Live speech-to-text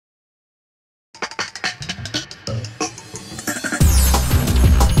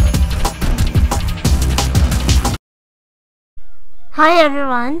Hi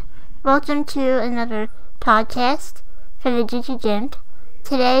everyone, welcome to another podcast for the Geeky Gimp.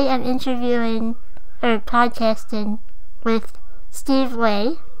 Today I'm podcasting with Steve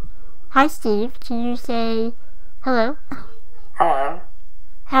Way. Hi Steve, can you say hello? Hello.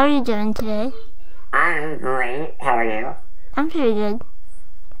 How are you doing today? I'm great. How are you? I'm pretty good.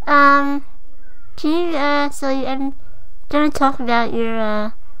 I'm gonna talk about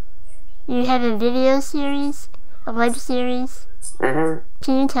you have a video series, a web series. Mm-hmm.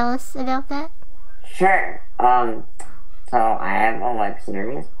 Can you tell us about that? Sure. So I have a web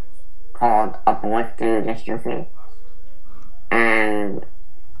series called Uplifting Dystrophy. And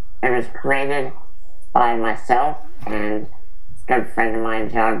it was created by myself and a good friend of mine,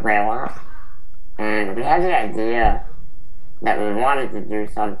 John Braylock. And we had the idea that we wanted to do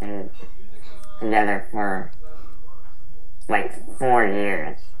something together for like 4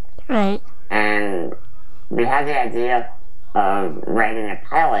 years. Right. And we had the idea of writing a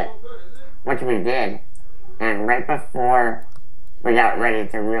pilot, which we did. And right before we got ready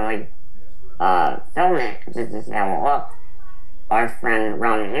to really film it, just to see how it looked, our friend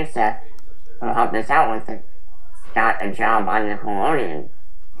Ronnie Youssef, who helped us out with it, got a job on Nickelodeon.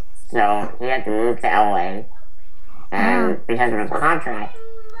 So he had to move to LA, and because of his contract,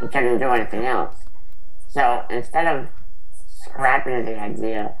 he couldn't do anything else. So instead of scrapping the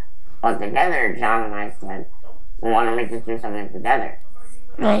idea altogether, John and I said, well, why don't we just do something together?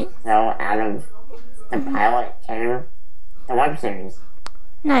 Right. So out of the pilot came the web series.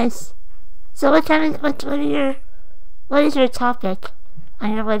 Nice. So what is your topic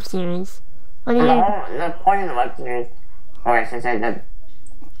on your web series? The point of the web series, or I should say the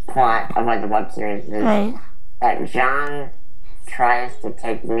plot of the web series is that John tries to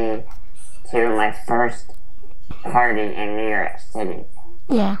take me to my first party in New York City.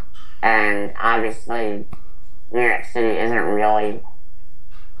 Yeah. And obviously, New York City isn't really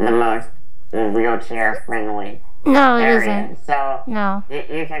the most wheelchair-friendly area. Isn't. So no.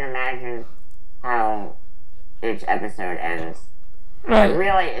 You can imagine how each episode ends. Right. But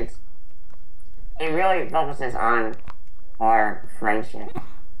it really focuses on our friendship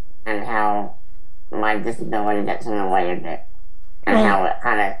and how my disability gets in the way of it, and how it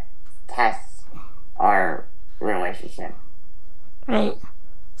kind of tests our relationship. Right.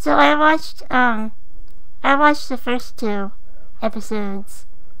 So I watched the first 2 episodes,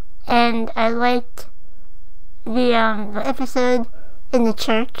 and I liked the episode in the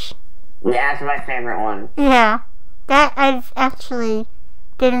church. Yeah, that's my favorite one. Yeah, that I've actually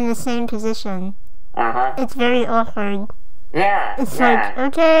been in the same position. It's very awkward. Yeah. It's like,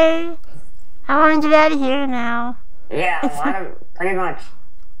 okay, I want to get out of here now. Yeah, pretty much,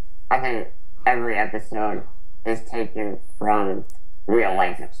 I think every episode is taken from real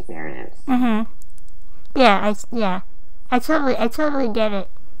life experience. Yeah, I totally get it,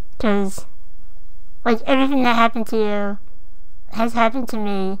 because like everything that happened to you has happened to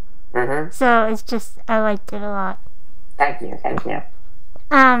me. So it's just, I liked it a lot. Thank you.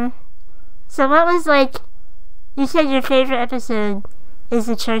 So what was you said your favorite episode is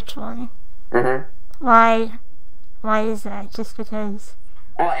the church one. Why is that? Just because?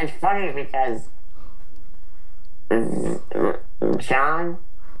 Well, it's funny because John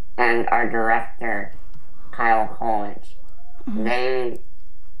and our director, Kyle Coolidge, they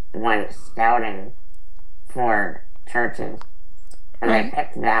went scouting for churches, and they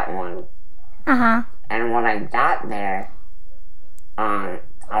picked that one. And when I got there, I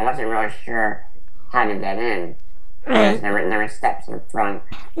wasn't really sure how to get in. Because there were steps in front,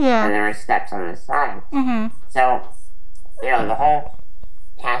 and there were steps on the side. So, the whole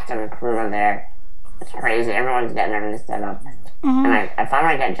cast and crew are there. It's crazy. Everyone's getting everything set up. And I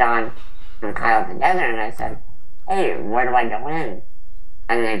finally get John and Kyle together, and I said, hey, where do I go in?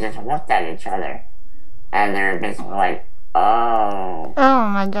 And they just looked at each other. And they're basically like, oh. Oh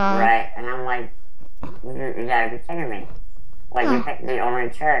my god. Right. And I'm like, you gotta be kidding me. You picked the only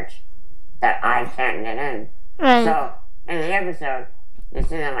church that I can't get in. Right. So, in the episode, you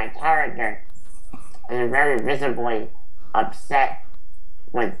see that my character is very visibly upset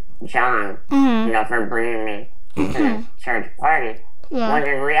with John, for bringing me to this church party. Yeah. When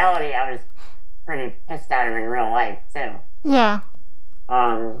in reality, I was pretty pissed at him in real life, too. Yeah.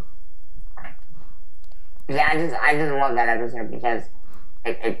 I just love that episode because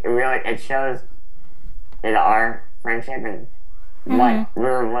it shows our friendship and what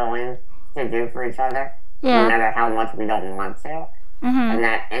we're willing to do for each other, no matter how much we don't want to, and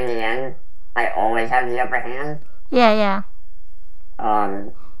that in the end, I always have the upper hand. Yeah.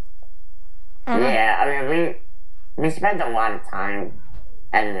 We spent a lot of time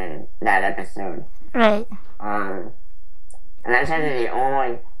editing that episode. Right. And that's actually the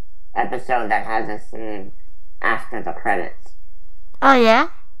only episode that has a scene after the credits. Oh, yeah?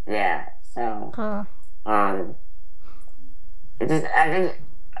 Yeah, so, Cool. I think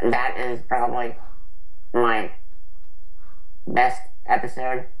that is probably my best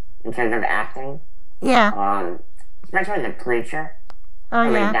episode in terms of acting. Yeah. Especially the preacher. Oh,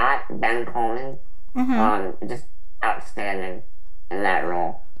 yeah. That Ben Coleman, just outstanding in that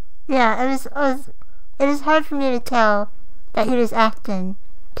role. Yeah, it was hard for me to tell that he was acting.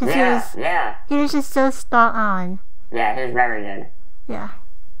 Cause he was just so spot on. Yeah, he was very good. Yeah.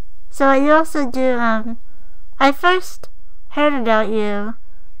 So you also do, I first heard about you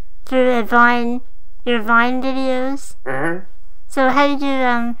through your Vine videos. So how did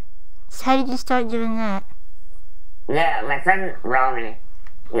you start doing that? Yeah, my friend Rami,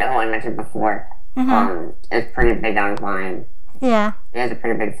 who I mentioned before, is pretty big on Vine. Yeah. He has a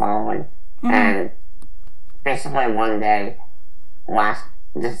pretty big following. And basically one day, last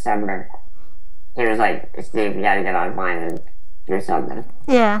December, he was like, Steve, you gotta get on Vine and do something.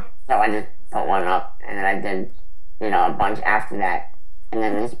 Yeah. So I just put one up, and then I did, a bunch after that. And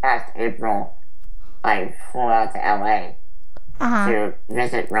then this past April, I flew out to LA to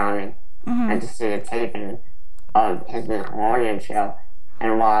visit Rami and to see a taping of his Nickelodeon show.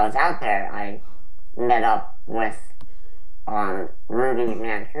 And while I was out there, I met up with Rudy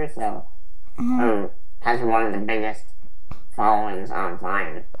Mancuso, who has one of the biggest followings on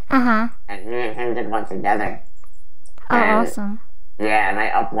Vine. And me and him did one together. Oh, awesome. Yeah, and I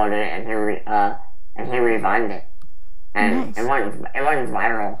uploaded it, and he revived it. And it went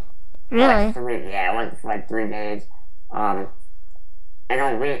viral. Really? It went for like 3 days. In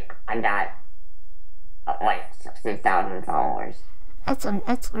a week, I got like 60,000 followers. That's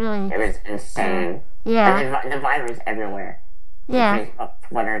really... It was insane. Yeah. And the Vine was everywhere. Yeah. Facebook,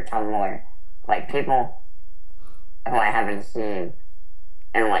 Twitter, Tumblr. Like, people who I haven't seen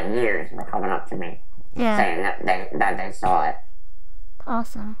in like years were coming up to me. Yeah. Saying that they saw it.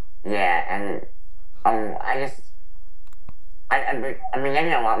 Awesome. Yeah, and I've been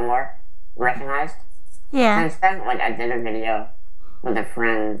getting a lot more recognized. Yeah. Since then, like, I did a video with a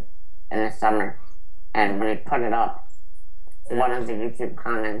friend in the summer, and when he put it up, one of the YouTube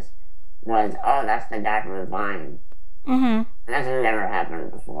comments was, "Oh, that's the guy from Vine." And that's never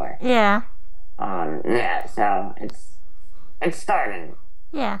happened before. Yeah. Yeah, so it's starting.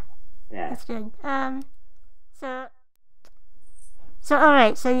 Yeah. Yeah. That's good. So all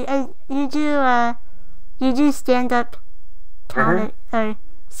right. So you do stand up comedy or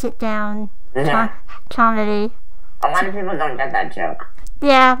sit down comedy. A lot of people don't get that joke.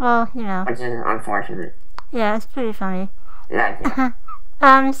 Yeah. Well, which is unfortunate. Yeah, it's pretty funny. Yeah.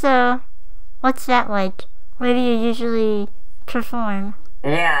 So what's that like? Where do you usually perform?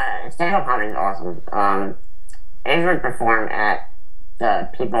 Yeah, stand-up comedy is awesome. I usually perform at the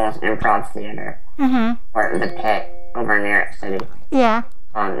People's Improv Theater, or the Pit over in New York City. Yeah.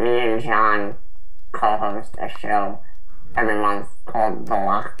 Me and John co-host a show every month called The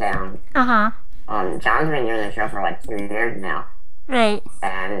Lockdown. John's been doing the show for like 2 years now. Right.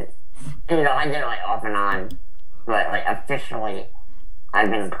 And, I did it like off and on, but like officially,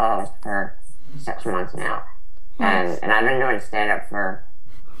 I've been co-host for 6 months now. Nice. And I've been doing stand-up for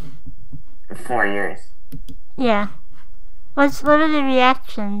 4 years. Yeah. What are the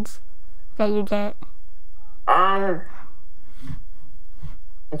reactions that you get?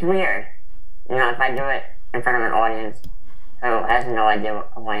 It's weird. If I do it in front of an audience who has no idea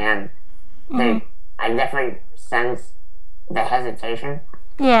who I am, I definitely sense the hesitation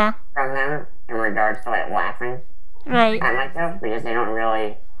from them in regards to like laughing at myself, because they don't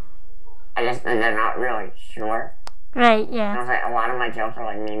really, they're not really sure. Right, yeah. And like, a lot of my jokes are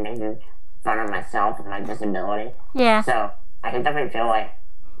like me making fun of myself and my disability. Yeah. So I can definitely feel like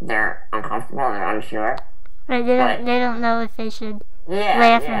they're uncomfortable and they're unsure. Right, they don't know if they should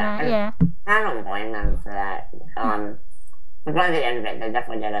laugh or not, yeah. I don't blame them for that. But by the end of it, they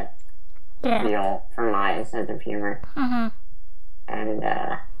definitely get a feel for my sense of humor. And,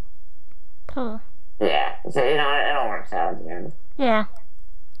 cool. Yeah, so, it all works out at the end. Yeah.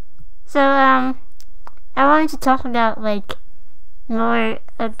 So, I wanted to talk about, like, more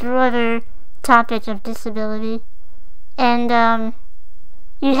a broader topic of disability. And,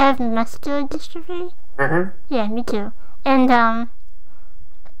 you have muscular dystrophy? Yeah, me too. And,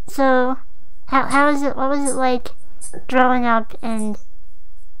 so, what was it like growing up, and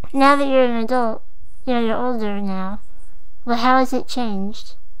now that you're an adult, you're older now, well, how has it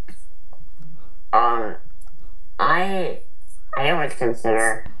changed? I always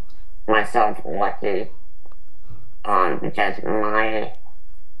consider myself lucky, because my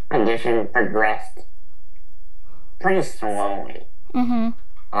condition progressed pretty slowly. Mhm.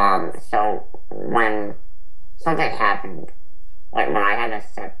 So when something happened, like when I had a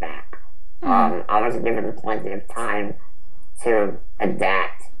setback, I was given plenty of time to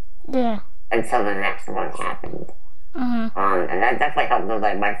adapt Yeah. until the next one happened. Mhm. And that definitely helped with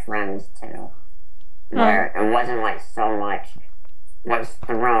like my friends too, where it wasn't like so much was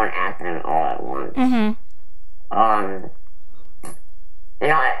thrown at them all at once. Mhm. You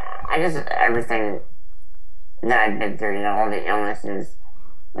know, I just everything that I've been through, you know, all the illnesses,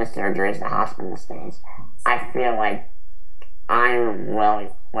 the surgeries, the hospital stays, I feel like I'm well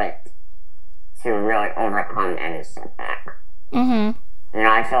equipped to really overcome any setback. Mhm. You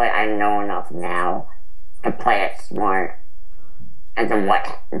know, I feel like I know enough now to play it smart and to know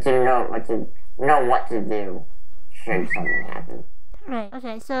what to do should something happen. Right.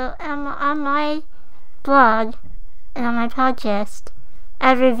 Okay. So on my blog and on my podcast,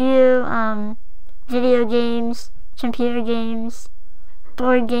 I review video games, computer games,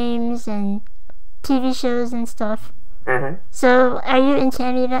 board games, and TV shows and stuff. So, are you into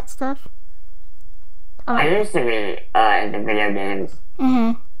any of that stuff? I used to be into video games.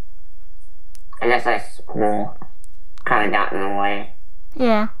 I guess like school kind of got in the way.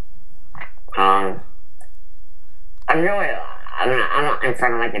 Yeah. I'm not in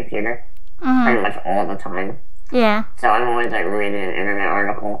front of my computer pretty much all the time. Yeah. So I'm always like reading an internet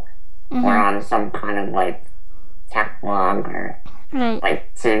article or on some kind of like tech blog or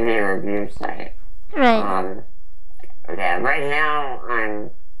like TV review site. Right. Yeah, right now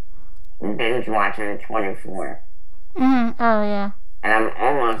I'm binge watching 24. Oh, yeah. And I'm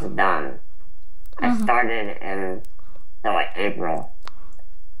almost done. I started in like April.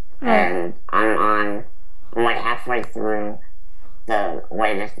 And I'm like halfway through the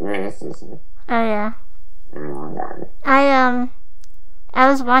latest mini-season. Oh, yeah. I'm all done. I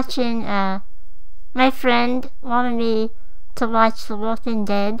was watching, my friend wanted me to watch The Walking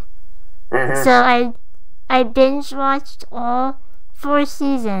Dead. So I binge watched all 4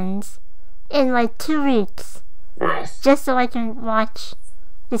 seasons in like 2 weeks. Nice. Just so I can watch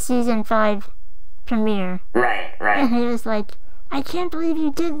the season 5 premiere. Right. And he was like, I can't believe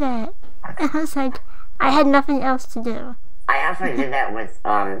you did that. And I was like, I had nothing else to do. I also did that with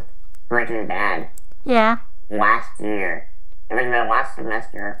Breaking Bad. Yeah. Last year. It was my last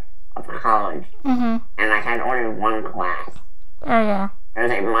semester of college. And I had only one class. Oh, yeah. It was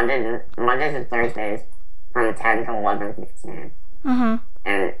like Mondays and Thursdays from 10 to 11:15.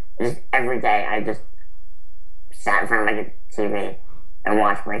 And just every day I just sat in front of like a TV and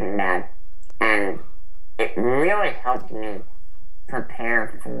watched Breaking Bad. And it really helped me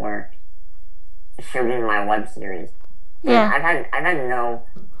prepare for shooting my web series. Yeah. I've had no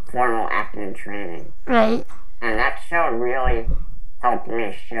formal acting training. Right. And that show really helped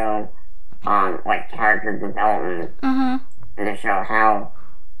me show like character development and to show how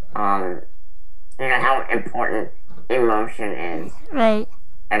you know how important emotion is. Right.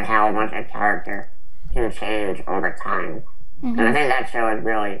 And how much a character can change over time. And I think that show is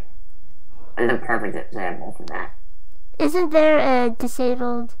really the perfect example for that. Isn't there a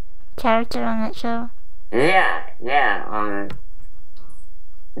disabled character on that show? Yeah.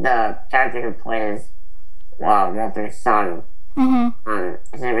 The character who plays Walter's son,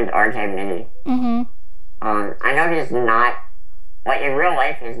 his name is RJ Mini. I know he's not, like in real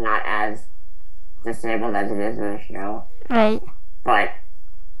life, he's not as disabled as it is in the show. Right. But,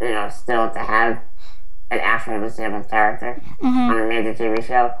 you know, still to have an actual disabled character on a major TV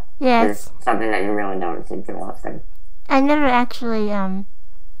show is something that you really don't see too often. I never actually, I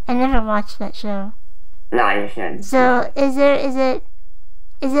never watched that show. No, you should. So, is it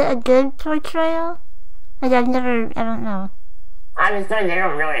a good portrayal? Like, I don't know. Honestly, they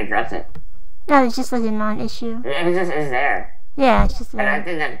don't really address it. No, it's just like a non-issue. It just is there. Yeah, it's just there. And I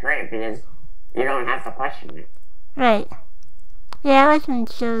think that's great because you don't have to question it. Right. Yeah, I like when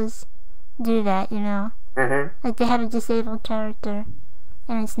shows do that, you know? Like, they have a disabled character,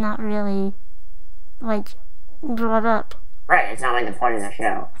 and it's not really, like, brought up. Right, it's not like the point of the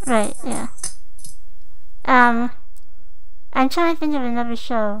show. Right, yeah. I'm trying to think of another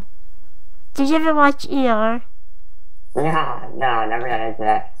show. Did you ever watch ER? No, never got into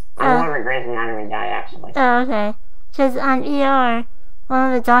that. I'm more of a Grey's Anatomy guy, actually. Oh, okay. Because on ER,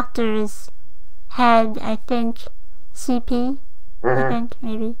 one of the doctors had, I think, CP, I think,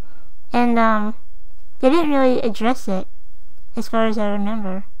 maybe. And, they didn't really address it, as far as I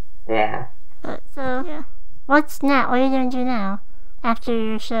remember. Yeah. So, yeah. What's now? What are you going to do now? After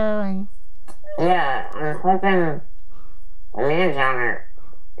your show and... Yeah, I'm hoping... Me and John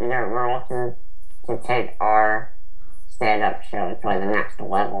we're looking to take our stand-up show to the next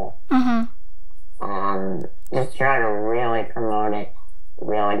level. just try to really promote it,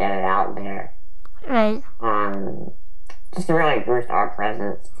 really get it out there. Right. Just to really boost our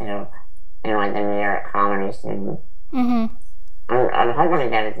presence too in like the New York comedy scene. Mhm. I'm hoping to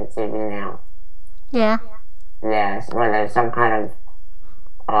get it to TV now. Yeah. Yes, where there's some kind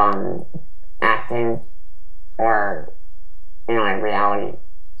of acting or like reality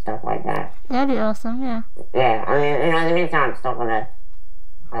stuff like that. That'd be awesome. Yeah. Yeah, I mean, in the meantime, I'm still gonna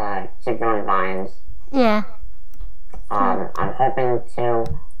keep doing vines. Yeah. I'm hoping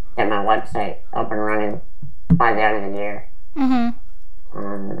to get my website up and running by the end of the year. Mhm.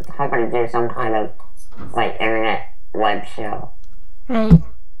 Hoping to do some kind of like internet web show. Right.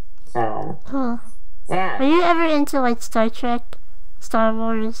 So. Cool. Yeah. Were you ever into like Star Trek, Star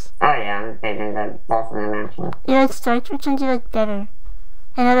Wars? Oh yeah, I'm big into both of them actually. You like Star Trek? Which one do you like better?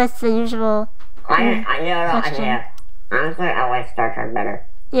 I know that's the usual. I question. Honestly, I like Star Trek better.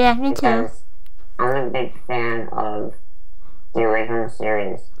 Yeah, me too. Because I'm a big fan of the original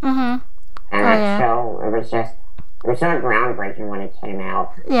series. Mhm. And that show, it was so groundbreaking when it came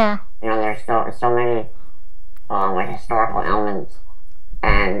out. Yeah. There's so many like historical elements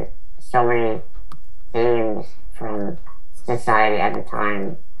and so many themes from society at the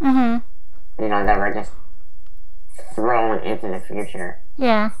time. Mhm. That were just thrown into the future.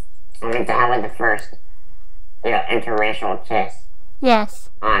 Yeah. I mean, to have like the first, interracial kiss. Yes.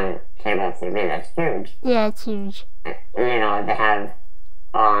 On cable TV, that's huge. Yeah, it's huge. To have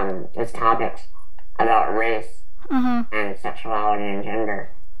just topics about race and sexuality and gender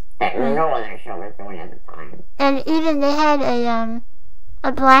that no other show was doing at the time. And even they had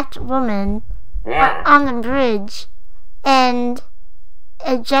a black woman on the bridge and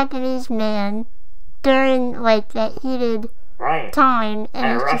a Japanese man during like that heated time.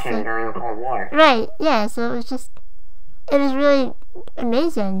 And a Russian during the Cold War. Right, yeah, so it was really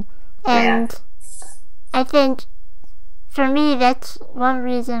amazing. And I think for me that's one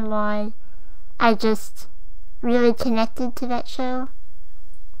reason why I just really connected to that show.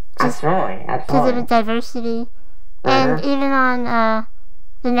 Absolutely. Because of the diversity. And even on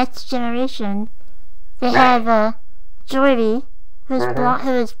The Next Generation, they have Jordy, who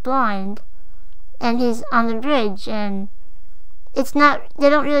is blind, and he's on the bridge, and they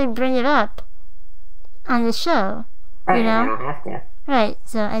don't really bring it up on the show. Right, you don't have to. Right,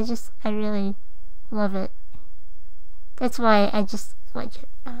 so I really love it. That's why I just like it.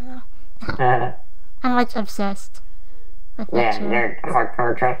 I don't know. I'm like obsessed with that show. You're a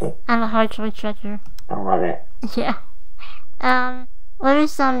hardcore Trekkie. I'm a hardcore Trekker. I love it. Yeah. What are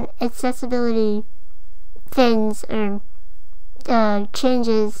some accessibility things or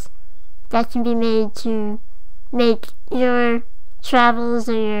changes that can be made to make your travels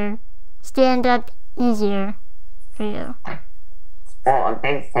or your stand-up easier for you? Well, a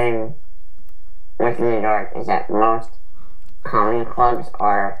big thing with New York is that most comedy clubs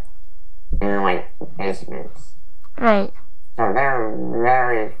are in like basements. Right. So there are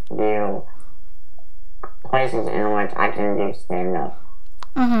very few places in which I can do stand-up.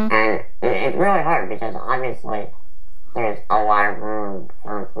 And it's really hard because obviously there's a lot of room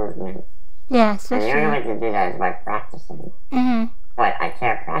for improvement. Yeah, especially. And the only way to do that is by practicing. But I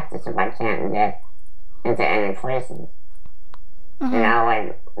can't practice if I can't get into any places.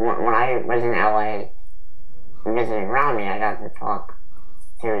 Like when I was in LA visiting Rami, I got to talk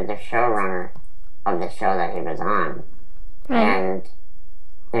to the showrunner of the show that he was on. Right. And,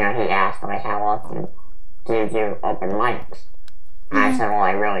 he asked, like, how often do you do open mics? And I said, well,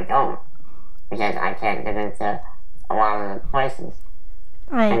 I really don't. Because I can't get into a lot of the places.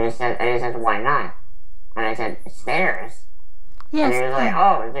 Right. And he said, why not? And I said, stairs. Yes. And he was like,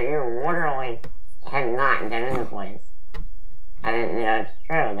 oh, so you literally cannot get into the place. I didn't, it's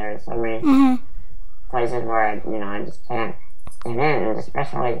true. There's so many places where, I just can't get in. And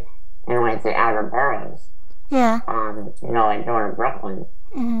especially in, like, the outer boroughs. Yeah. Like going to Brooklyn.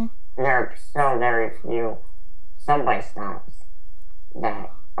 There are so very few subway stops that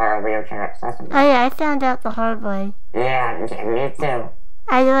are wheelchair accessible. Oh yeah, I found out the hard way. Yeah, me too.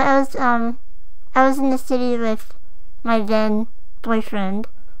 I was in the city with my then boyfriend,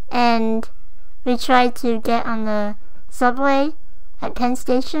 and we tried to get on the subway at Penn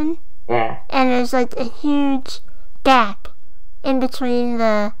Station. Yeah. And there's like a huge gap in between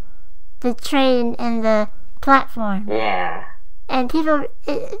the train and the platform. Yeah. And people,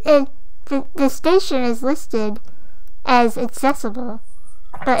 the station is listed as accessible,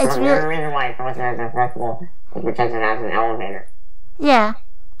 but it's really. The reason why it's listed as accessible is because it has an elevator. Yeah,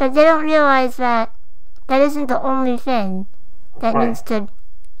 but they don't realize that isn't the only thing that needs to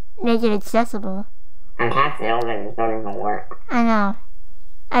make it accessible. And half the elevators don't even work. I know.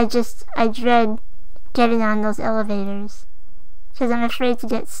 I dread getting on those elevators. Because I'm afraid to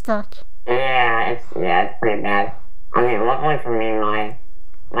get stuck. Yeah, it's pretty bad. I mean, luckily for me,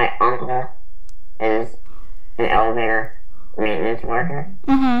 my uncle is an elevator maintenance worker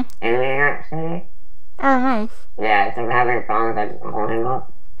in New York City. Oh, nice. Yeah, so if I'm having problems, I just call him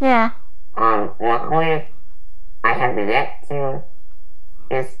up. Yeah. Luckily, I have yet to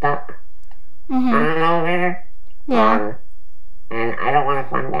get stuck on an elevator. Yeah. And I don't want to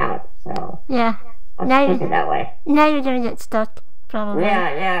find out, so yeah. let's keep it that way. Now you're gonna get stuck, probably.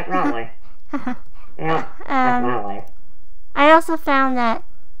 Yeah, probably. Yeah, definitely. I also found that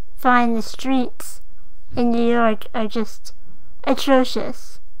the streets in New York are just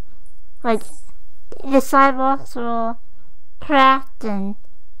atrocious. Like, the sidewalks are all cracked and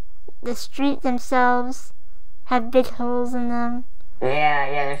the streets themselves have big holes in them.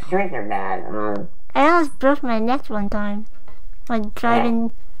 Yeah, the streets are bad. I almost broke my neck one time, like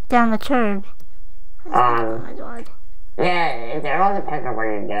driving down the curb. Oh my god. Yeah, it all depends on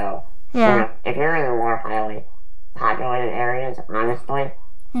where you go. Yeah. You know, if you're in the more highly populated areas, honestly,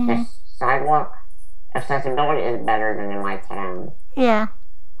 the sidewalk accessibility is better than in my town. Yeah.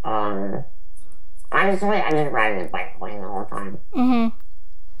 Honestly, I just ride the bike lane the whole time.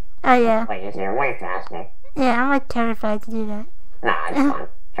 Oh yeah. It's way easier, way faster. Yeah, I'm like terrified to do that. Nah, it's fun.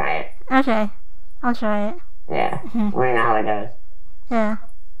 Try it. Okay. I'll try it. Yeah. We know how it goes. Yeah.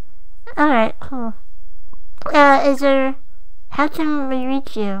 Alright, cool. How can we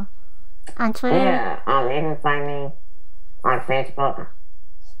reach you? On Twitter? Yeah, you can find me on Facebook,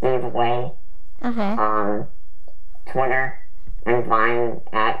 Steve Way. Okay. Twitter and Vine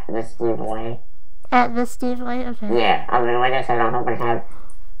at the Steve Way. At the Steve Way? Okay. Yeah, I mean, like I said, I'm hoping to have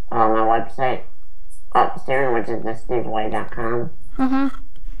my website up soon, which is thesteveway.com.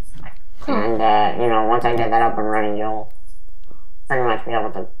 Cool. And, once I get that up and running, you'll pretty much be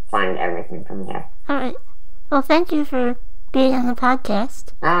able to find everything from there. Alright. Well, thank you for being on the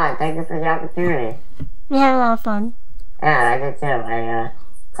podcast. Thank you for the opportunity. We had a lot of fun. Yeah, I did too. I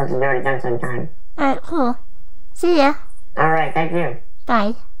hope to do it again sometime. Alright, cool. See ya. Alright, thank you.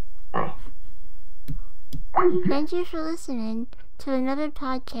 Bye. Bye. Thank you for listening to another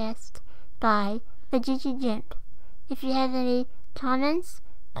podcast by the Geeky Gimp. If you have any comments,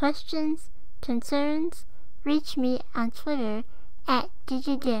 questions, concerns, reach me on Twitter at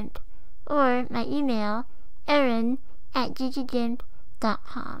GeekyGimp or my email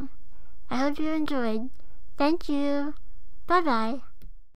erin@geekygimp.com. I hope you enjoyed. Thank you. Bye-bye.